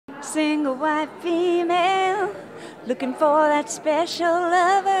Single white female, looking for that special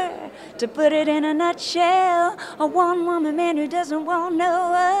lover. To put it in a nutshell, a one-woman man who doesn't want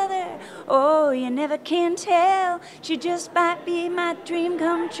no other. Oh, you never can tell, she just might be my dream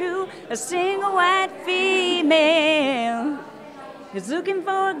come true. A single white female is looking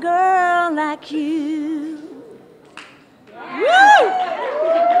for a girl like you. Woo!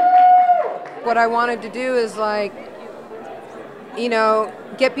 What I wanted to do is, like, you know,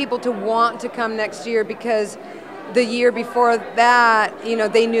 get people to want to come next year, because the year before that, you know,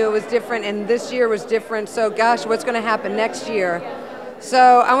 they knew it was different, and this year was different. So gosh, what's going to happen next year?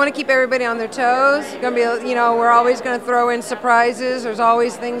 So I want to keep everybody on their toes. Going to be, you know, we're always going to throw in surprises. There's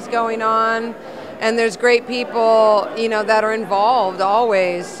always things going on, and there's great people, you know, that are involved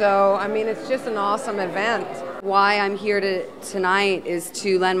always. So I mean, it's just an awesome event. Why I'm here tonight is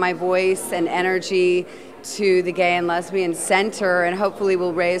to lend my voice and energy to the Gay and Lesbian Center, and hopefully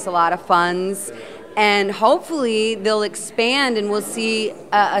we'll raise a lot of funds, and hopefully they'll expand and we'll see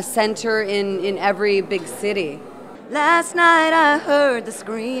a center in every big city. Last night I heard the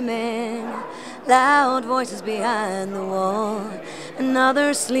screaming, loud voices behind the wall.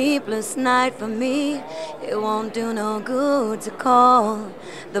 Another sleepless night for me. It won't do no good to call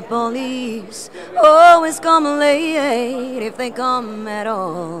the police. Always come late if they come at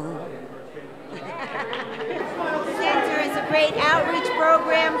all. The center is a great outreach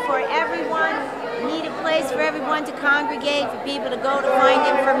program for everyone. We need a place for everyone to congregate, for people to go to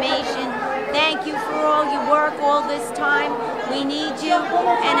find information. Thank you for all your work all this time. We need you,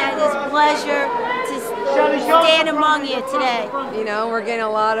 and it is a pleasure to stand among you today. You know, we're getting a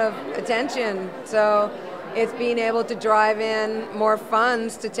lot of attention, so it's being able to drive in more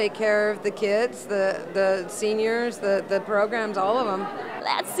funds to take care of the kids, the seniors, the programs, all of them.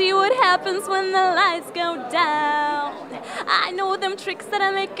 Let's see what happens when the lights go down. I know them tricks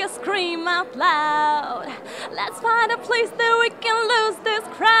that'll make us scream out loud. Let's find a place that we can lose this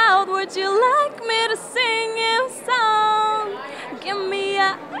crowd. Would you like me to sing?